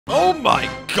Oh my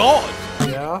god!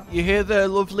 Yeah? You hear the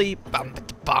lovely bum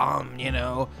bum, you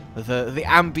know, the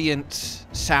ambient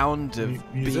sound of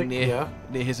music, being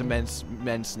near his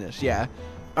immenseness. Yeah.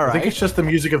 All right. I think it's just the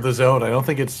music of the zone. I don't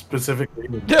think it's specifically.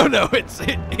 No,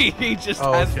 he just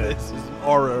has this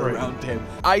aura around him.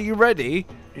 Are you ready?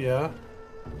 Yeah.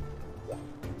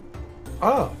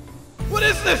 Oh. What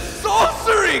is this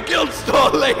sorcery, guild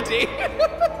store lady?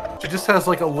 She just has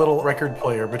like a little record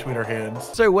player between her hands.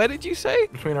 So where did you say?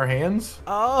 Between her hands?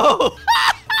 Oh.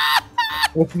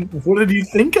 What did you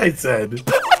think I said?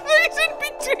 It's in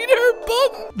between her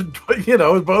bums. You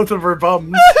know, both of her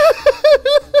bums.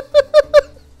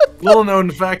 Little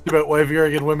known fact about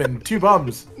Wyverian women: 2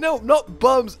 bums. No, not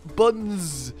bums,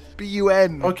 buns.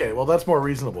 B-U-N. Okay, well that's more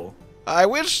reasonable. I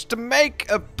wish to make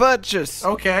a purchase.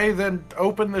 Okay, then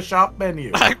open the shop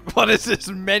menu. What is this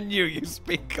menu you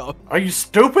speak of? Are you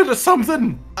stupid or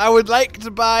something? I would like to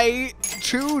buy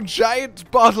 2 giant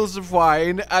bottles of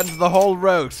wine and the whole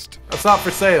roast. That's not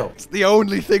for sale. It's the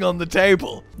only thing on the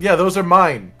table. Yeah, those are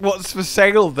mine. What's for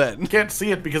sale then? You can't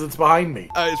see it because it's behind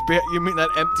me. You mean that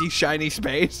empty shiny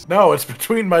space? No, it's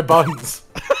between my buns.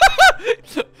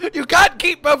 You can't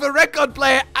keep both a record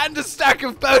player and a stack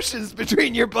of potions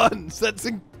between your buns. That's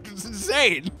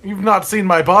insane. You've not seen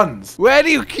my buns. Where do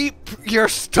you keep your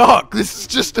stock? This is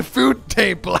just a food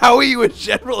table. How are you a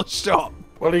general shop?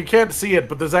 Well, you can't see it,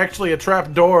 but there's actually a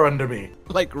trap door under me.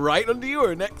 Like right under you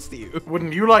or next to you?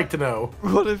 Wouldn't you like to know?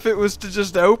 What if it was to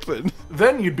just open?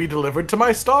 Then you'd be delivered to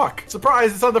my stock.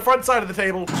 Surprise, it's on the front side of the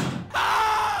table.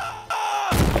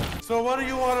 So what do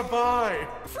you want to buy?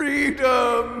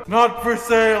 Freedom! Not for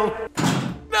sale.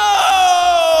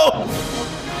 No!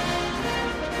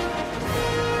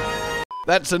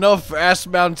 That's enough for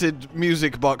ass-mounted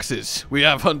music boxes. We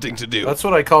have hunting to do. That's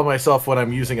what I call myself when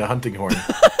I'm using a hunting horn.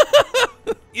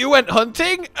 You went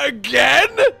hunting? Again?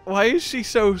 Why is she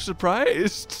so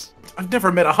surprised? I've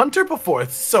never met a hunter before.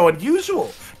 It's so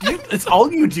unusual. It's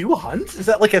all you do, hunt? Is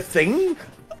that like a thing?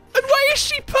 And why is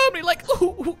she permanently like,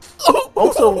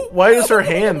 Also, why is her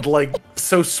hand, like,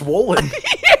 so swollen?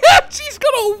 Yeah, she's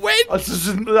got a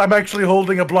wedge. I'm actually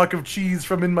holding a block of cheese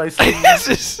from in my sleeve. This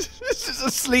is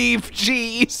a sleeve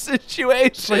cheese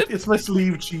situation. It's my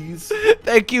sleeve cheese.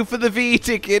 Thank you for the V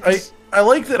tickets. I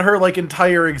like that her, like,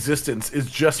 entire existence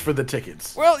is just for the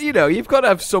tickets. Well, you know, you've got to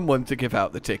have someone to give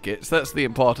out the tickets. That's the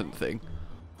important thing.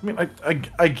 I mean,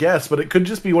 I guess, but it could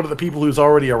just be one of the people who's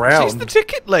already around. She's the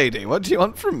ticket lady. What do you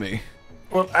want from me?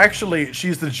 Well, actually,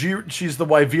 she's the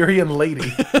Wyverian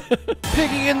lady.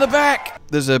 Piggy in the back.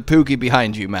 There's a Poogie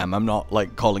behind you, ma'am. I'm not,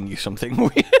 like, calling you something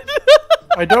weird.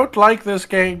 I don't like this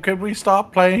game. Can we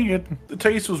stop playing it? The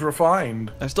taste was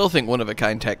refined. I still think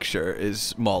one-of-a-kind texture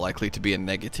is more likely to be a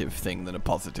negative thing than a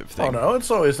positive thing. Oh no, it's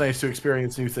always nice to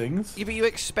experience new things. Yeah, but you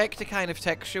expect a kind of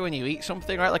texture when you eat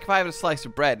something, right? Like if I have a slice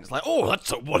of bread and it's like, oh,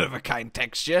 that's a one-of-a-kind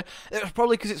texture. It's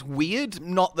probably because it's weird,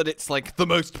 not that it's like the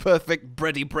most perfect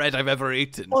bready bread I've ever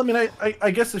eaten. Well, I mean,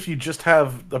 I guess if you just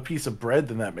have a piece of bread,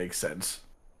 then that makes sense.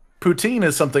 Poutine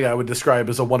is something I would describe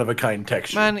as a one-of-a-kind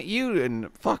texture. Man, you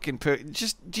and fucking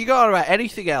just, do you got about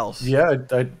anything else? Yeah,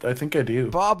 I think I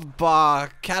do. Bob Bar,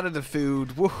 Canada food,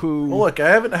 woohoo. Well, look, I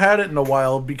haven't had it in a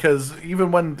while because even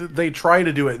when they try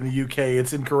to do it in the UK,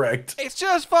 it's incorrect. It's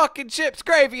just fucking chips,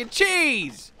 gravy, and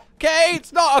cheese. Okay,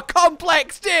 it's not a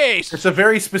complex dish. It's a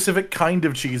very specific kind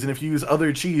of cheese, and if you use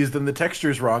other cheese, then the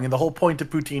texture's wrong, and the whole point of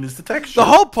poutine is the texture. The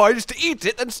whole point is to eat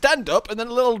it, then stand up, and then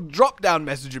a little drop-down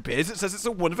message appears that says it's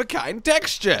a one-of-a-kind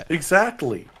texture.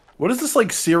 Exactly. What is this,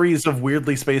 like, series of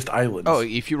weirdly spaced islands? Oh,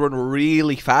 if you run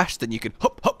really fast, then you can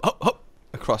hop, hop, hop, hop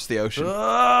across the ocean.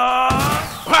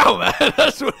 Wow, man,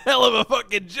 that's one hell of a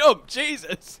fucking jump,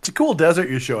 Jesus. It's a cool desert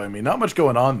you're showing me. Not much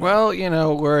going on there. Well, you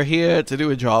know, we're here to do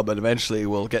a job, and eventually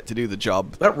we'll get to do the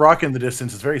job. That rock in the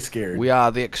distance is very scared. We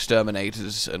are the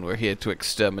exterminators, and we're here to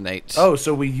exterminate. Oh,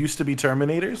 so we used to be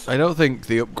Terminators? I don't think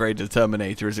the upgrade to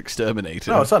Terminator is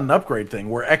Exterminator. No, it's not an upgrade thing.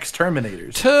 We're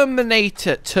ex-Terminators.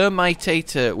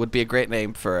 Terminator would be a great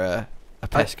name for a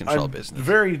pest control business. I'm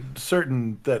very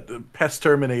certain that Pest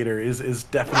Terminator is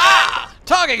definitely... Ah!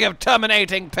 Talking of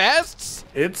terminating pests!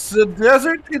 It's a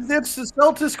desert, it's the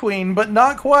Seltas Queen, but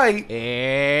not quite.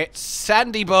 It's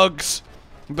sandy bugs.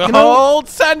 Behold,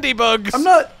 sandy bugs! I'm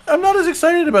not as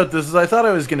excited about this as I thought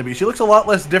I was going to be. She looks a lot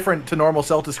less different to normal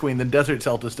Seltas Queen than Desert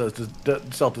Seltas does to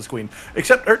Seltas Queen.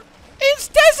 Except her... It's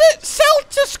Desert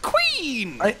Seltas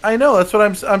Queen! I know, that's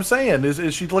what I'm saying,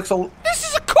 is she looks a... This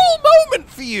is a cool moment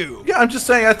for you! Yeah, I'm just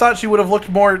saying I thought she would have looked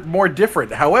more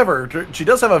different. However, she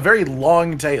does have a very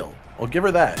long tail. I'll give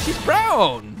her that. She's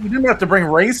brown. You didn't have to bring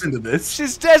race into this.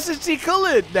 She's deserty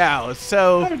colored now,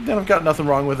 so... I've got nothing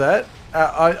wrong with that.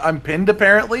 I'm pinned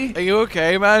apparently. Are you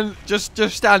okay, man? Just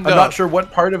stand up. I'm not sure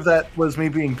what part of that was me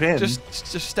being pinned. Just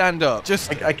stand up.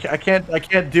 Just. I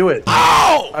can't do it.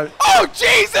 Oh! Oh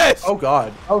Jesus! Oh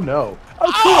God! Oh no!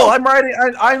 Oh cool! I'm riding.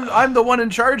 I'm the one in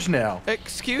charge now.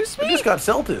 Excuse me? I just got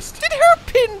Seltas. Did her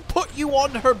pin put you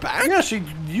on her back? Yeah, she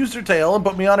used her tail and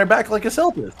put me on her back like a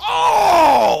Seltas.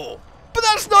 Oh! But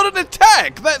that's not an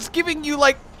attack. That's giving you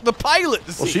like the pilot.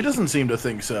 Well, she doesn't seem to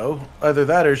think so. Either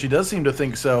that, or she does seem to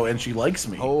think so, and she likes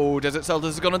me. Oh, Desert Seltas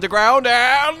has gone underground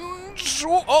and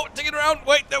oh, take it around.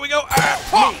 Wait, there we go.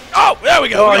 Oh, there we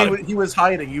go. Oh, he was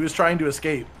hiding. He was trying to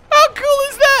escape. How cool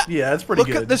is that? Yeah, that's pretty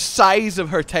good. Look at the size of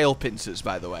her tail pincers,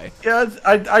 by the way. Yeah,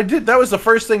 I did. That was the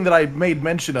first thing that I made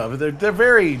mention of. They're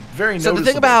very, very noticeable. So the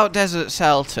thing about Desert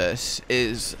Seltas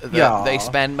is that they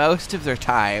spend most of their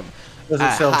time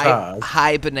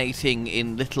hibernating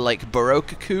in little like burrow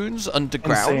cocoons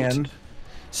underground. And sand.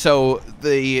 So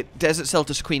the Desert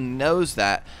Seltas Queen knows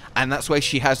that, and that's why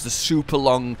she has the super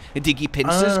long diggy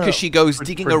pincers, because she goes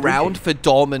digging around for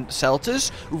dormant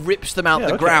Seltas, rips them out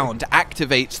the ground,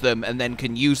 activates them, and then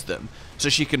can use them. So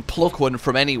she can pluck one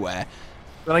from anywhere.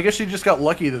 Then I guess she just got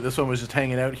lucky that this one was just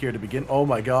hanging out here to begin. Oh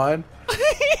my God.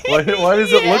 Why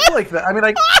does it look like that? I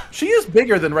mean, she is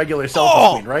bigger than regular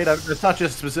Seltas Queen, right? It's not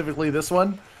just specifically this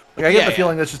one. Like, I get the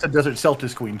feeling that's just a Desert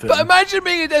Seltas Queen thing. But imagine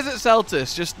being a Desert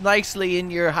Seltas, just nicely in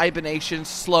your hibernation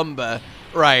slumber,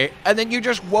 right? And then you're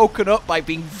just woken up by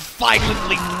being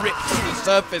violently ripped to the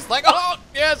surface. Like, oh,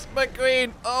 yes, my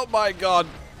queen. Oh, my God.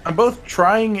 I'm both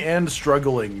trying and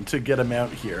struggling to get a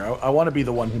mount here. I want to be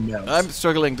the one who mounts. I'm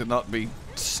struggling to not be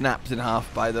snapped in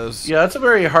half by those... Yeah, that's a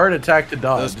very hard attack to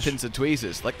dodge. Those pincer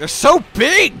tweezers. Like, they're so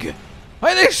big!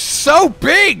 Why are they so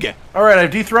big? Alright, I've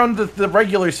dethroned the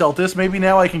regular Seltas. Maybe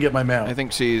now I can get my mount. I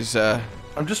think she's,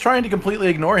 I'm just trying to completely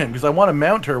ignore him, because I want to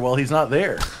mount her while he's not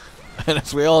there. And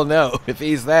as we all know, if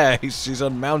he's there, she's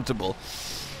unmountable.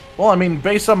 Well, I mean,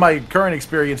 based on my current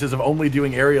experiences of only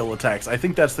doing aerial attacks, I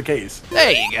think that's the case.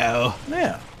 There you go.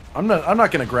 Yeah. I'm not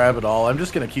gonna grab it all. I'm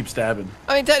just gonna keep stabbing.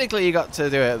 I mean, technically, you got to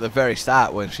do it at the very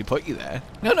start when she put you there.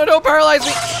 No, don't paralyze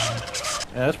me!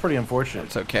 Yeah, that's pretty unfortunate.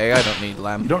 It's okay, I don't need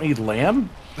lamb. You don't need lamb?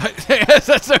 Yes,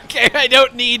 that's okay, I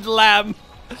don't need lamb.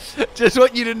 Just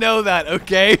want you to know that,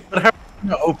 okay? But how are you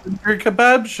gonna open your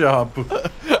kebab shop?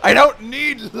 I don't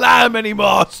need lamb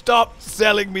anymore! Stop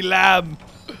selling me lamb!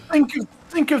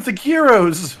 Think of the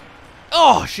Gyros!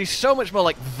 Oh, she's so much more,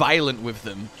 like, violent with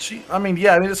them. I mean,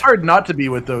 it's hard not to be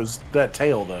with that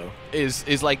tail, though.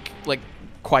 Is like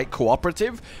quite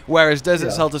cooperative, whereas Desert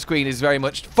Seltas Queen is very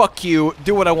much, fuck you,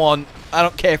 do what I want, I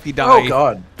don't care if you die. Oh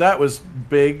God, that was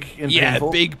big and painful.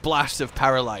 Yeah, big blast of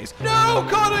paralyze. No,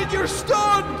 Conan, you're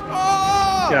stunned!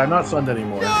 Oh! Yeah, I'm not stunned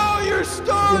anymore. No, you're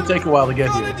stunned! It's gonna take a while to get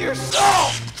Conan, here. You're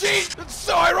stunned! Jeez, that's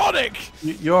so ironic!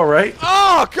 You alright?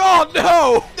 Oh, God,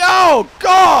 no! No,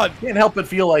 God! Can't help but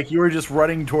feel like you were just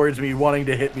running towards me, wanting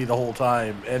to hit me the whole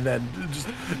time, and then just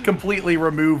completely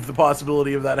remove the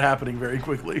possibility of that happening very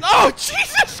quickly. Oh,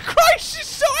 Jesus Christ, she's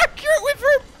so accurate with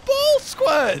her ball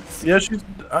squirts! Yeah,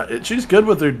 she's good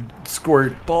with her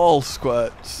squirt. Ball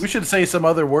squirts. We should say some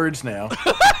other words now.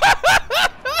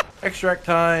 Extract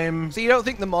time. So you don't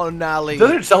think the Monali...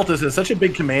 Desert Seltas is such a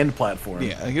big command platform.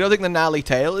 Yeah, you don't think the Gnarly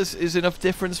Tail is enough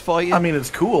difference for you? I mean,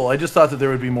 it's cool. I just thought that there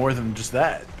would be more than just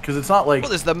that. Because it's not like... Well,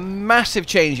 there's the massive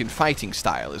change in fighting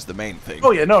style is the main thing.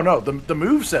 Oh, yeah, no. The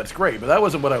moveset's great, but that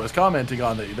wasn't what I was commenting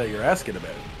on that you're asking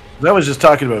about. I was just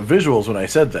talking about visuals when I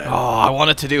said that. Oh, I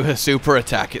wanted to do her super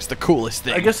attack. It's the coolest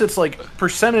thing. I guess it's like,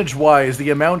 percentage-wise, the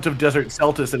amount of Desert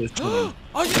Seltas that is twinning.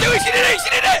 Oh, she did it! She did it! She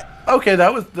did it! Okay,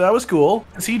 that was cool.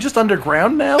 Is he just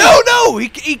underground now? No!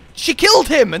 She killed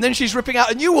him, and then she's ripping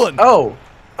out a new one. Oh,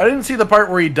 I didn't see the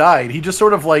part where he died. He just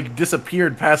sort of, like,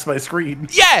 disappeared past my screen.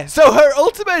 Yeah, so her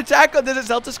ultimate attack on Desert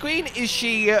Seltas Queen is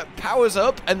she powers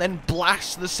up and then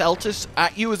blasts the Seltas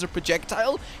at you as a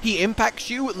projectile. He impacts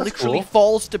you, literally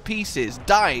falls to pieces,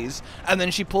 dies, and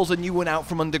then she pulls a new one out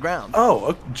from underground.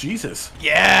 Oh, Jesus.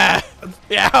 Yeah!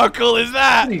 Yeah, how cool is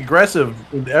that? Pretty aggressive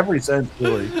in every sense,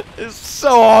 really. It's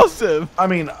so awesome. I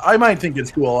mean, I might think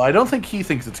it's cool. I don't think he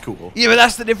thinks it's cool. Yeah, but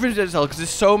that's the difference with Desert Seltas, because there's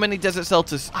so many Desert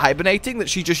Seltas hibernating that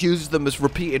she just uses them as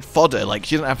repeated fodder. Like,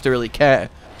 she doesn't have to really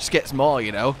care. Just gets more,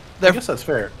 you know? I guess that's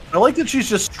fair. I like that she's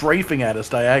just strafing at us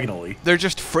diagonally. They're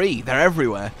just free. They're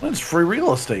everywhere. That's free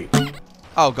real estate.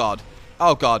 Oh, God.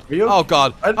 Oh, God. Okay? Oh,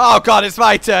 God. Oh, God, it's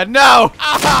my turn. No!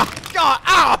 Ah! God!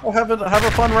 Ah! Oh, have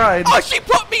a fun ride. Oh, she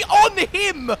put me on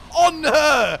him! On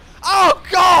her! Oh,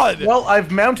 God! Well,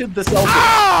 I've mounted the Seltas.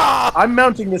 Ah! I'm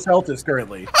mounting the Seltas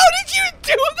currently. How did you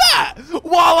do that? that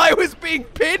while I was being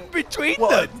pinned between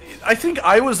them? I think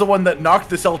I was the one that knocked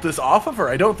the Seltas off of her.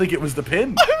 I don't think it was the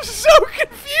pin. I'm so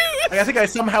confused. I think I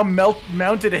somehow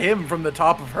mounted him from the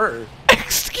top of her.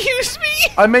 Excuse me?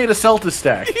 I made a Seltas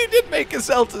stack. You did make a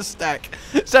Seltas stack.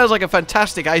 Sounds like a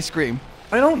fantastic ice cream.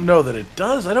 I don't know that it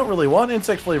does. I don't really want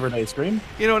insect-flavored ice cream.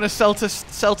 You know, in a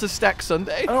Seltas stack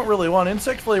sundae? I don't really want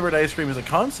insect-flavored ice cream as a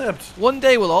concept. One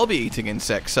day we'll all be eating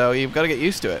insects, so you've got to get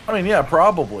used to it. I mean, yeah,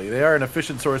 probably. They are an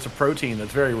efficient source of protein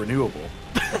that's very renewable.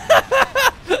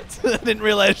 I didn't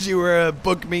realize you were a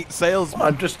bug meat salesman.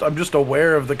 I'm just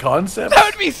aware of the concept. That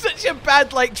would be such a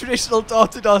bad, like, traditional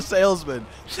door-to-door salesman.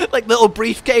 Like, little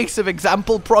briefcase of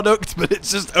example product, but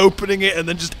it's just opening it and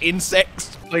then just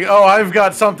insects. Like, oh, I've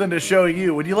got something to show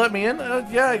you. Would you let me in?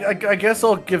 Yeah, I guess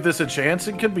I'll give this a chance.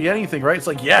 It could be anything, right? It's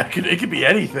like, yeah, it could be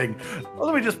anything. Well,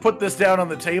 let me just put this down on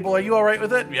the table. Are you all right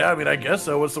with it? Yeah, I mean, I guess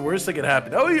so. What's the worst that could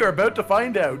happen? Oh, you're about to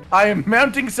find out. I am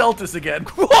mounting Seltas again.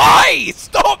 Why?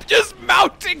 Stop just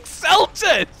mounting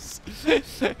Seltas.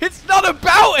 It's not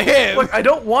about him. Look, I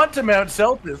don't want to mount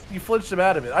Seltas. You flinched him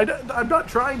out of it. I'm not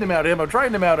trying to mount him. I'm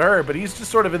trying to mount her, but he's just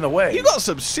sort of in the way. You got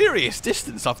some serious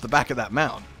distance off the back of that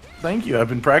mount. Thank you. I've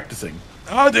been practicing.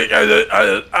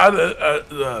 That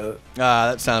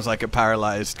sounds like a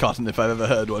paralyzed cotton if I've ever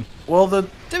heard one. Well, to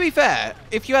be fair,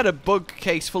 if you had a bug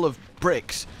case full of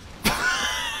bricks...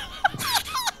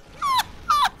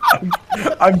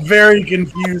 I'm very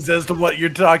confused as to what you're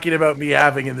talking about me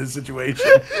having in this situation.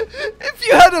 If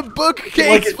you had a bug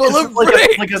case full of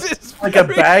bricks... Like a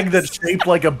bag that's shaped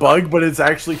like a bug, but it's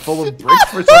actually full of bricks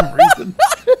for some reason.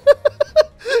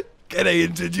 Can I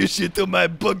introduce you to my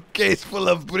bookcase full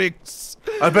of bricks?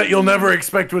 I bet you'll never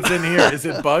expect what's in here. Is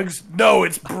it bugs? No,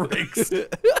 it's bricks.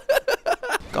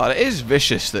 God, it is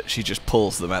vicious that she just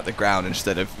pulls them at the ground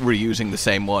instead of reusing the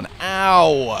same one.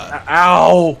 Ow!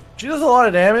 Ow! She does a lot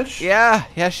of damage. Yeah,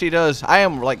 she does. I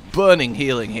am, like, burning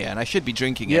healing here, and I should be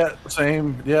drinking it. Yeah,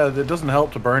 same. Yeah, it doesn't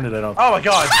help to burn it, I don't. Oh my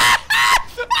god!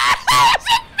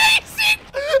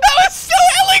 That was so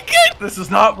elegant! This is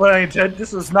not what I intend.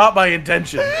 This is not my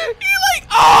intention. You're like,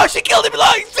 oh, she killed him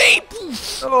like, see?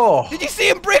 Oh. Did you see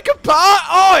him break apart?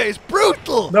 Oh, it's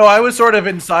brutal. No, I was sort of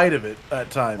inside of it that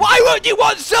time. Why won't you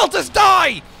want Seltas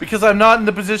die? Because I'm not in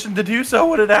the position to do so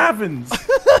when it happens.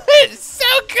 It's so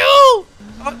cool.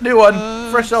 Oh, new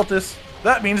one. Fresh Seltas.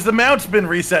 That means the mount's been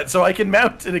reset, so I can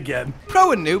mount it again.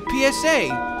 Pro and Noob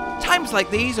PSA. Times like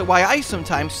these are why I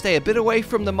sometimes stay a bit away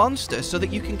from the monster so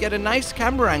that you can get a nice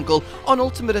camera angle on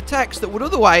ultimate attacks that would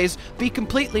otherwise be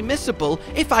completely missable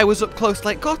if I was up close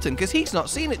like Cotton, because he's not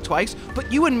seen it twice,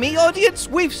 but you and me, audience,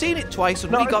 we've seen it twice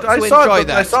and we got to enjoy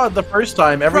that. I saw it the first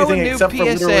time, everything except for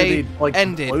literally the, like,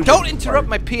 ended. Don't interrupt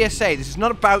my PSA, this is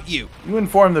not about you. You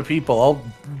inform the people, I'll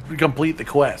complete the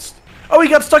quest. Oh, he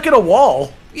got stuck in a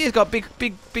wall. He's got big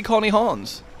horny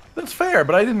horns. That's fair,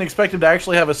 but I didn't expect him to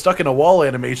actually have a stuck-in-a-wall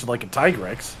animation like a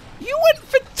Tigrex. You went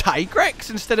for Tigrex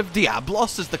instead of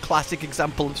Diablos as the classic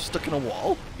example of stuck in a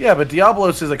wall? Yeah, but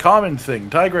Diablos is a common thing.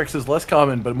 Tigrex is less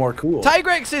common, but more cool.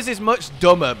 Tigrex is much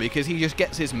dumber because he just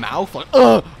gets his mouth like...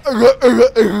 I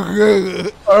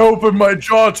opened my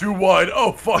jaw too wide.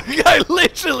 Oh, fuck. I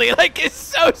literally, like, it's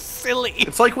so silly.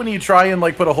 It's like when you try and,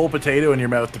 like, put a whole potato in your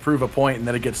mouth to prove a point and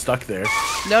then it gets stuck there.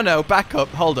 No, back up.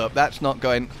 Hold up. That's not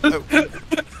going...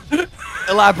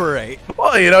 Elaborate.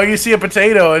 Well, you know, you see a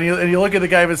potato and you look at the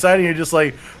guy beside you and you're just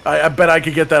like, I bet I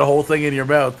could get that whole thing in your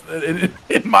mouth, in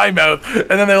my mouth. And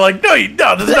then they're like, no,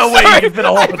 there's no way you can fit a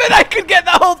whole I bet I could get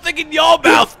that whole thing in your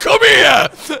mouth. Come here.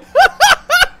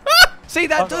 See,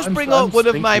 that does bring up one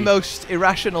of my most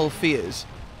irrational fears.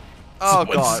 Oh,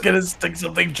 God. Someone's gonna stick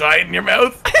something giant in your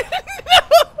mouth?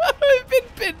 I've been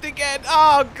pinned again.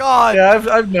 Oh, God. Yeah,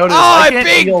 I've noticed. Oh,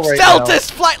 big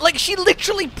Seltas flight. Like, she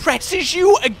literally presses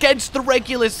you against the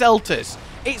regular Seltas.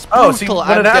 It's brutal. Oh, see,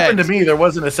 when it happened to me, there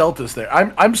wasn't a Seltas there.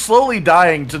 I'm slowly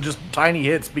dying to just tiny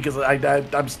hits because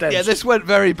I'm stenched. Yeah, this went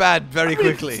very bad very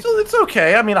quickly. It's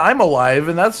okay. I mean, I'm alive,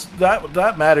 and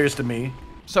that matters to me.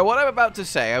 So what I'm about to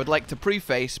say, I would like to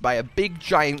preface by a big,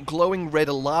 giant, glowing red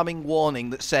alarming warning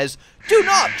that says, do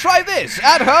not try this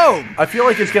at home! I feel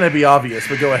like it's going to be obvious,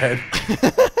 but go ahead.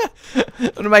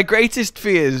 One of my greatest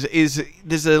fears is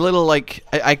there's a little, like,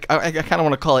 I kind of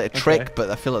want to call it a trick, but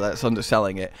I feel like that's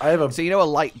underselling it. I have a so you know a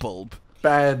light bulb?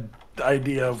 Bad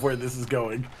idea of where this is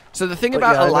going. So the thing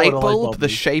about a light bulb, the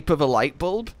shape of a light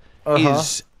bulb,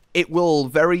 is it will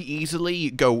very easily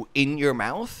go in your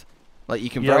mouth. Like, you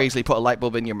can very easily put a light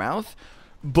bulb in your mouth,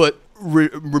 but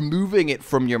removing it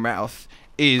from your mouth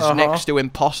is next to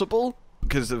impossible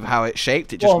because of how it's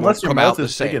shaped. It just won't come out the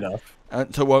same. Big enough.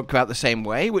 so it won't come out the same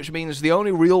way, which means the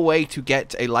only real way to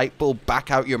get a light bulb back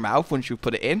out your mouth once you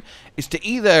put it in is to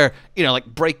either, you know, like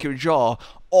break your jaw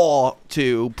or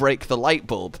to break the light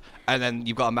bulb, and then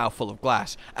you've got a mouthful of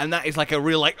glass. And that is like a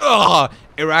real, like,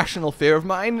 irrational fear of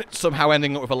mine, somehow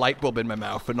ending up with a light bulb in my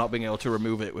mouth and not being able to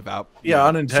remove it without... Yeah,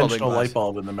 unintentional light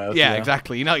bulb in the mouth. Yeah,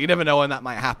 exactly. You know, you never know when that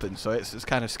might happen, so it's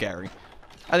kind of scary.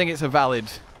 I think it's a valid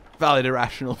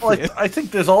irrational fear. Well, I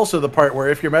think there's also the part where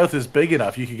if your mouth is big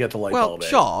enough, you could get the light bulb. Well,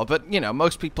 sure, but, you know,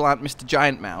 most people aren't Mr.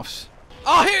 Giant Mouse.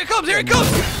 Oh, here it comes, here it comes!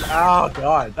 Oh,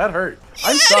 God, that hurt.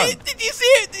 I'm stunned. Did you see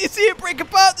it? Did you see it break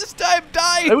apart this time?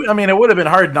 Die! I mean, it would have been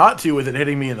hard not to with it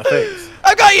hitting me in the face.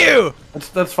 I got you!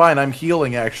 That's fine. I'm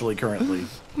healing, actually, currently.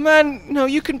 Man, no,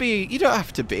 you can be... You don't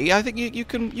have to be. I think you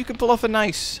can pull off a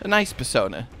nice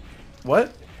persona.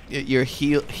 What? You're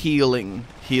healing.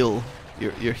 You're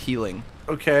healing.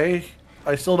 Okay.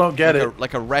 I still don't get it.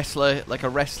 Like a wrestler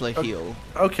heal.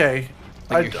 Okay.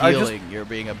 Like you're healing, you're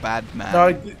being a bad man.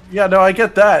 No, I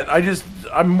get that.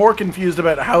 I'm more confused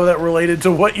about how that related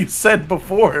to what you said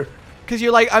before. Because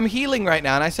you're like, I'm healing right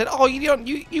now, and I said, oh,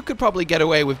 you could probably get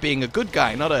away with being a good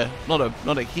guy, not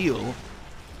a heel.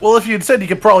 Well, if you'd said you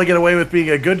could probably get away with being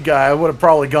a good guy, I would have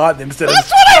probably gotten it instead of...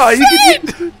 That's what I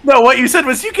said! No, what you said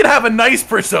was you could have a nice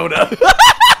persona.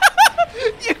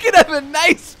 You could have a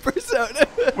nice persona.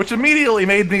 Which immediately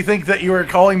made me think that you were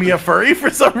calling me a furry for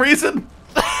some reason.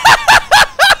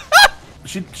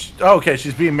 Okay,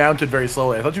 she's being mounted very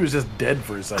slowly. I thought she was just dead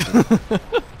for a second.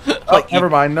 Never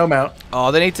mind, no mount.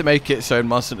 Oh, they need to make it so in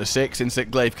Monster Hunter 6,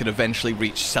 Insect Glaive can eventually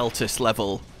reach Seltas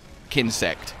level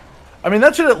Kinsect. I mean,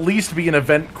 that should at least be an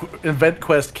event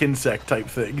quest Kinsect type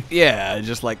thing. Yeah,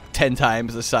 just like 10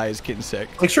 times the size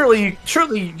Kinsect. Like surely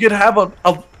you'd have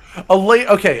a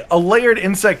layered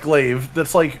insect glaive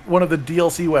that's like one of the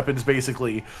DLC weapons,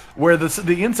 basically, where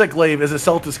the insect glaive is a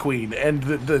Seltas Queen and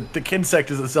the Kinsect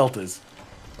is a Seltas.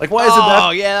 Like, why isn't that?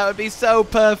 Oh yeah, that would be so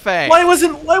perfect. Why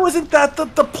wasn't that the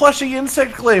plushy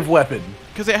insect glaive weapon?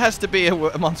 Because it has to be a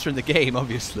monster in the game,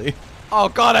 obviously. Oh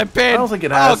God, I'm pinned. I don't think it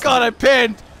has. Oh God, I'm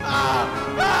pinned. I'm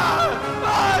pinned.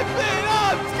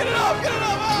 Oh, get it off, get it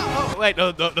off. Oh, wait, no,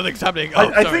 nothing's happening.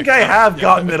 Oh, I think I have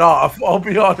gotten it off. I'll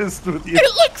be honest with you.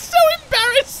 It looks so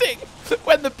embarrassing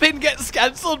when the pin gets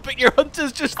cancelled, but your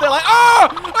hunter's just there like,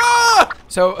 ah!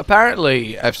 So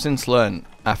apparently, I've since learned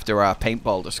after our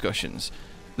paintball discussions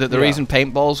that the reason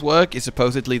paintballs work is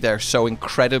supposedly they're so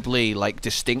incredibly like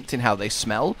distinct in how they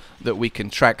smell that we can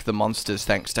track the monsters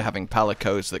thanks to having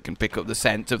palicos that can pick up the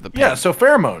scent of the paint. Yeah, so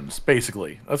pheromones,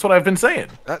 basically. That's what I've been saying.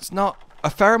 That's not... A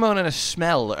pheromone and a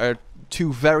smell are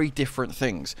two very different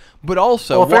things. But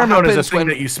also, well, a pheromone is a thing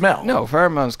that you smell. No,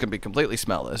 pheromones can be completely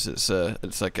smellless.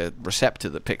 It's like a receptor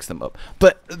that picks them up.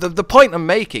 But the point I'm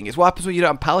making is what happens when you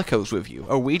don't have palicos with you?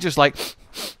 Are we just like...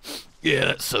 Yeah,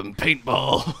 that's some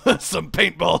paintball. That's some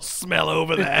paintball smell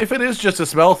over there. If it is just a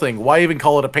smell thing, why even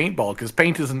call it a paintball? Because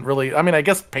paint isn't really... I mean, I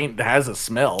guss paint has a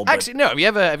smell. But... Actually, no.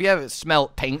 Have you ever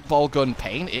smelled paintball gun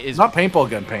paint? It is not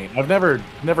paintball gun paint. I've never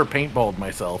paintballed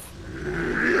myself.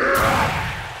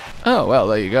 Oh, well,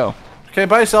 there you go. Okay,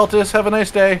 bye, Seltas. Have a nice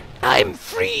day. I'm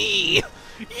free.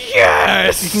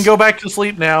 Yes. You can go back to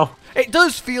sleep now. It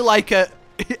does feel like a...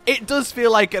 It does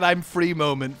feel like an I'm free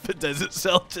moment for Desert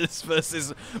Seltas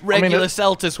versus regular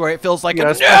Seltas, where it feels like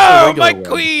a no, my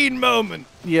queen moment.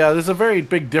 Yeah, there's a very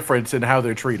big difference in how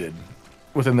they're treated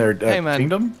within their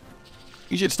kingdom.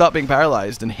 You should stop being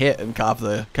paralyzed and hit and carve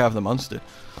the monster.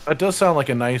 That does sound like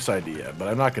a nice idea, but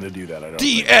I'm not going to do that. I don't.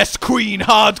 DS think. Queen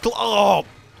hard claw.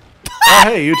 Oh,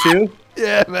 hey, you too.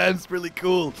 Yeah, man, it's really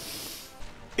cool.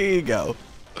 Here you go.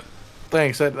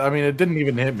 Thanks. I mean, it didn't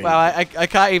even hit me. Well, I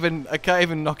can't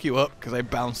even knock you up because I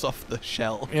bounce off the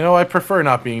shell. You know, I prefer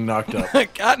not being knocked up. I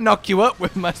can't knock you up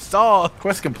with my sword.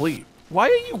 Quest complete. Why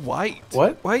are you white?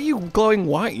 What? Why are you glowing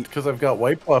white? Because I've got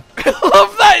white buff. I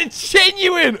love that. It's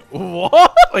genuine.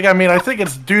 What? Like, I mean, I think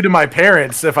it's due to my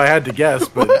parents, if I had to guess,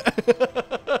 but...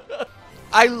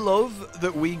 I love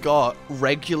that we got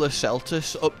regular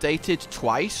Seltas updated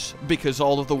twice because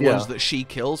all of the ones that she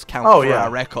kills count for our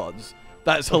records.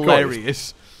 That's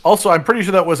hilarious. Also, I'm pretty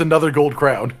sure that was another gold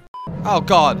crown. Oh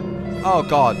God! Oh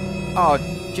God! Oh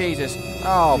Jesus!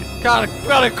 Oh,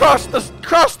 gotta cross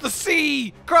the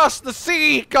sea! Cross the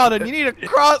sea, Cotton! You need to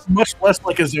cross. Much less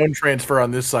like a zone transfer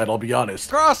on this side, I'll be honest.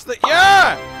 Crouch,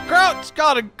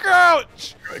 Cotton,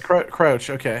 crouch! Crouch,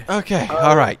 okay. Okay,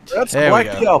 all right. That's Black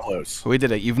Diablos. We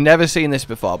did it. You've never seen this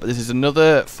before, but this is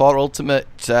another 4 Ultimate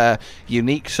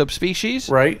unique subspecies.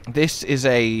 Right. This is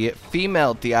a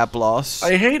female Diablos.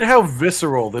 I hate how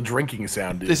visceral the drinking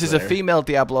sound is. This is a female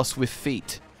Diablos with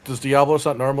feet. Does Diablos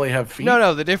not normally have feet?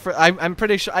 No, the different. I'm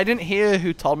pretty sure. I didn't hear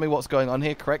who told me what's going on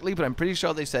here correctly, but I'm pretty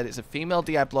sure they said it's a female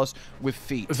Diablos with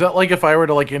feet. Is that like if I were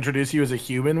to like introduce you as a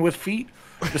human with feet?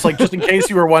 Just in case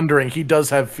you were wondering, he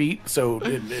does have feet, so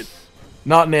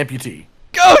not an amputee.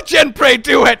 Go, Genpray,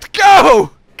 do it! Go!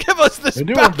 Give us this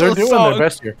battle They're doing song. their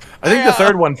best here. I think the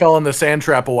third one fell in the sand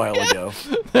trap a while ago.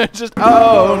 They're just,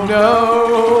 oh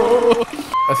no!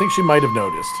 I think she might have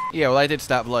noticed. Yeah, well, I did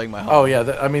start blowing my horn. Oh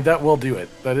yeah, I mean that will do it.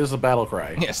 That is a battle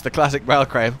cry. Yes, the classic battle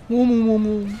cry. Well,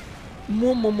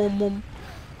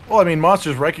 I mean,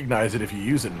 monsters recognize it if you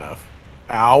use it enough.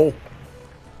 Ow.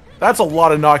 That's a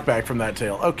lot of knockback from that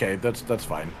tail. Okay, that's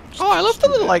fine. Oh, I love the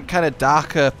little, like, kind of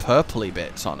darker purpley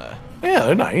bits on her. Yeah,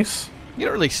 they're nice. You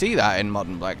don't really see that in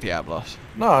modern Black Diablos.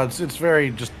 No, it's very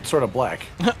just sort of black.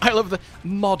 I love the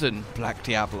modern Black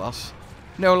Diablos.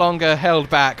 No longer held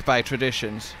back by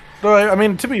traditions. No, I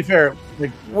mean, to be fair,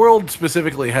 like, World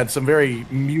specifically had some very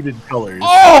muted colors.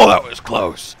 Oh, that was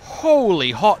close.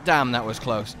 Holy hot damn, that was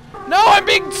close. No, I'm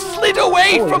being slid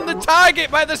away from the target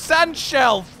by the sand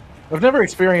shelf. I've never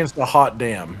experienced a hot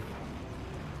dam.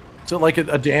 Is it like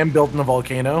a dam built in a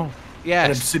volcano? Yes.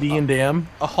 An obsidian dam?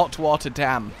 A hot water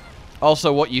dam.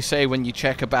 Also what you say when you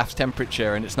check a bath's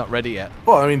temperature and it's not ready yet.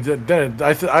 Well, I mean,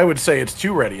 I would say it's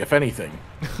too ready, if anything.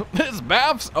 This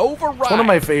bath's overripe. It's one of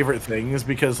my favorite things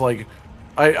because, like,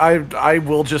 I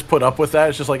will just put up with that.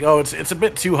 It's just like, oh, it's a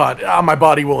bit too hot. Ah, my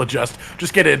body will adjust.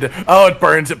 Just get in. Oh, it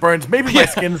burns. Maybe my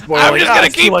skin's boiling. I'm just gonna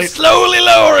keep slowly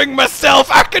lowering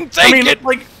myself. I can take it.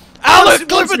 Like, I'll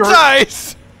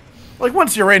acclimatize. Like,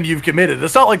 once you're in, you've committed.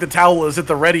 It's not like the towel is at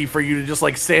the ready for you to just,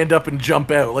 like, stand up and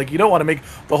jump out. Like, you don't want to make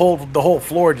the whole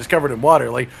floor just covered in water.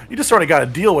 Like, you just sort of got to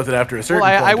deal with it after a certain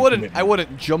point. I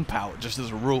wouldn't jump out, just as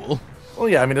a rule. Well,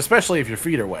 yeah, I mean, especially if your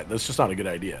feet are wet. That's just not a good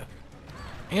idea.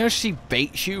 You know, she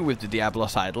baits you with the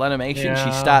Diablos idle animation. Yeah.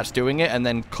 She starts doing it and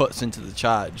then cuts into the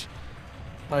charge.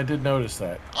 I did notice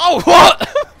that. Oh, what?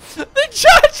 The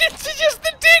charge into just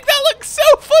the dig? That looks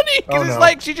so funny. Because it's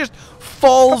like she just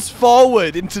falls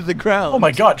forward into the ground. Oh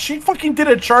my god, she fucking did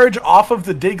a charge off of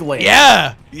the dig lane.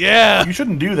 Yeah, yeah. You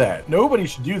shouldn't do that. Nobody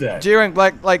should do that. During,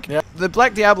 the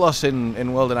Black Diablos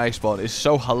in World and Iceborne is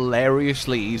so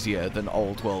hilariously easier than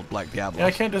old world Black Diablos. Yeah,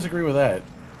 I can't disagree with that.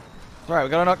 Alright, we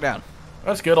got a knockdown.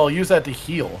 That's good. I'll use that to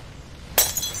heal.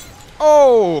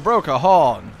 Oh, broke a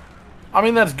horn. I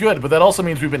mean, that's good, but that also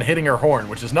means we've been hitting her horn,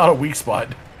 which is not a weak spot.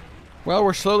 Well,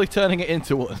 we're slowly turning it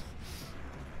into one.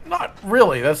 Not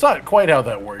really. That's not quite how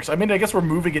that works. I mean, I guess we're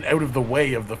moving it out of the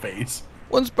way of the face.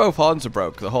 Once both horns are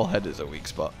broke, the whole head is a weak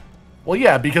spot. Well,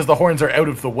 yeah, because the horns are out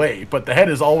of the way, but the head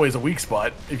is always a weak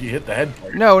spot if you hit the head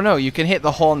part. No, you can hit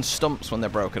the horn stumps when they're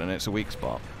broken and it's a weak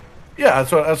spot. Yeah,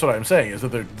 that's what I'm saying, is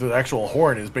that the actual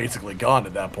horn is basically gone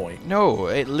at that point. No,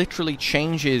 it literally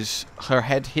changes her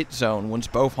head hit zone once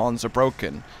both horns are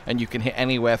broken, and you can hit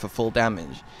anywhere for full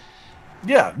damage.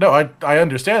 Yeah, no, I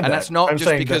understand that. And that's not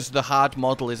just because the hard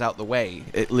model is out the way.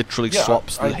 It literally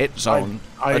swaps the hit zone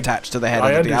attached to the head of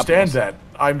the Diablos. I understand that.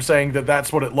 I'm saying that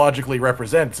that's what it logically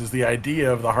represents, is the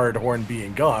idea of the hard horn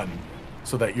being gone,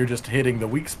 so that you're just hitting the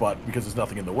weak spot because there's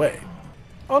nothing in the way.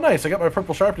 Oh, nice. I got my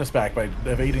purple sharpness back by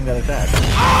evading that attack.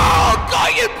 Oh,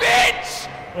 got you, bitch!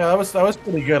 Yeah, that was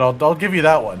pretty good. I'll give you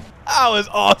that one. That was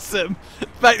awesome. In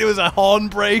fact, there was a horn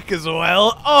break as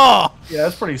well. Oh! Yeah,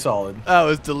 that's pretty solid. That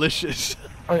was delicious.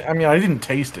 I mean, I didn't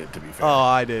taste it, to be fair. Oh,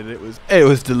 I did. It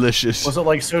was delicious. Was it,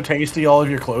 like, so tasty all of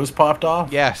your clothes popped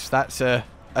off? Yes, that's, as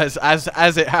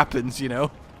it happens, you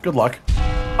know. Good luck.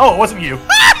 Oh, it wasn't you.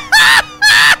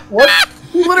 What?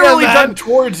 Literally done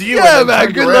towards you. Yeah,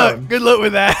 man. Good luck. Good luck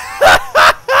with that.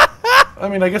 I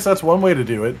mean, I guess that's one way to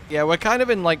do it. Yeah, we're kind of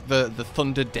in like the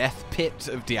Thunder Death Pit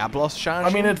of Diablos Charge. I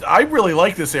mean, I really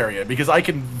like this area because I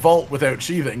can vault without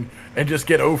sheathing and just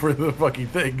get over the fucking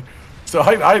thing. So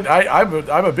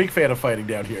I'm a big fan of fighting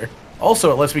down here.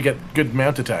 Also, it lets me get good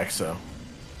mount attacks. So,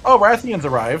 oh, Rathian's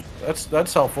arrived.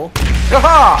 That's helpful.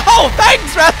 Aha! Oh,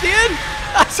 thanks,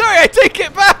 Rathian. Sorry, I take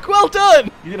it back. Well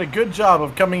done. You did a good job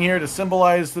of coming here to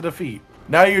symbolize the defeat.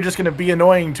 Now you're just going to be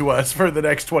annoying to us for the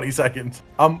next 20 seconds.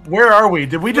 Where are we?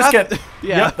 Did we just get...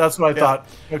 Yeah. Yep, that's what I thought.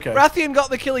 Okay. Rathian got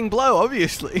the killing blow,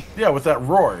 obviously. Yeah, with that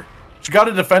roar. She got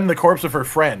to defend the corpse of her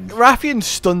friend. Rathian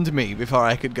stunned me before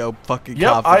I could go fucking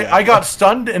Yep, I got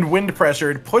stunned and wind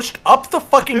pressured, pushed up the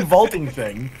fucking vaulting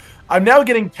thing. I'm now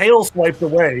getting tail swiped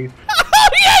away. Oh,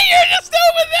 yeah, you're just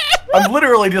over there. I'm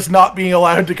literally just not being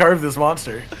allowed to carve this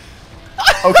monster.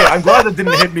 Okay, I'm glad it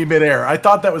didn't hit me midair. I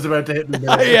thought that was about to hit me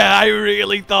midair. Yeah, I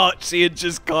really thought she had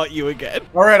just caught you again.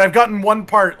 All right, I've gotten one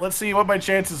part. Let's see what my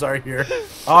chances are here.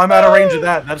 Oh, I'm out of range of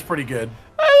that. That's pretty good.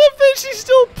 I love that She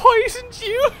still poisoned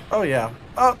you. Oh, yeah.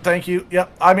 Oh, thank you.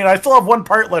 Yep. I mean, I still have 1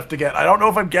 part left to get. I don't know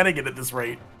if I'm getting it at this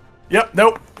rate. Yep.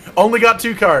 Nope. Only got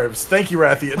 2 carbs. Thank you,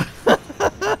 Rathian.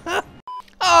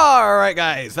 Alright,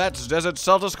 guys. That's Desert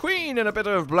Seltas Queen and a bit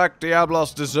of Black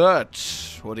Diablos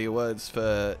dessert. What are your words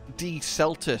for D.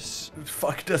 Seltas?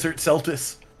 Fuck Desert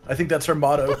Seltas. I think that's her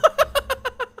motto.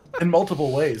 In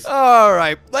multiple ways.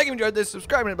 Alright. Like you enjoyed this,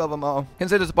 subscribe and above them all.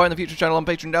 Consider supporting the future channel on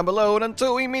Patreon down below. And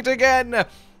until we meet again,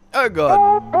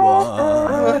 goodbye.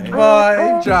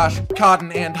 Goodbye. Josh,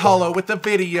 Cotton, and Hollow with the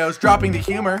videos, dropping the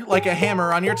humor like a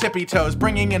hammer on your tippy toes,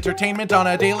 bringing entertainment on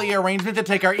a daily arrangement to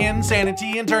take our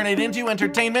insanity and turn it into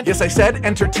entertainment. Yes, I said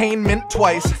entertainment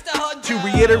twice, to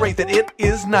reiterate that it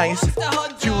is nice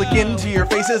to look into your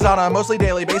faces on a mostly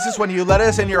daily basis when you let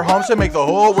us in your homes to make the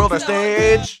whole world a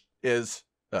stage.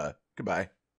 Goodbye.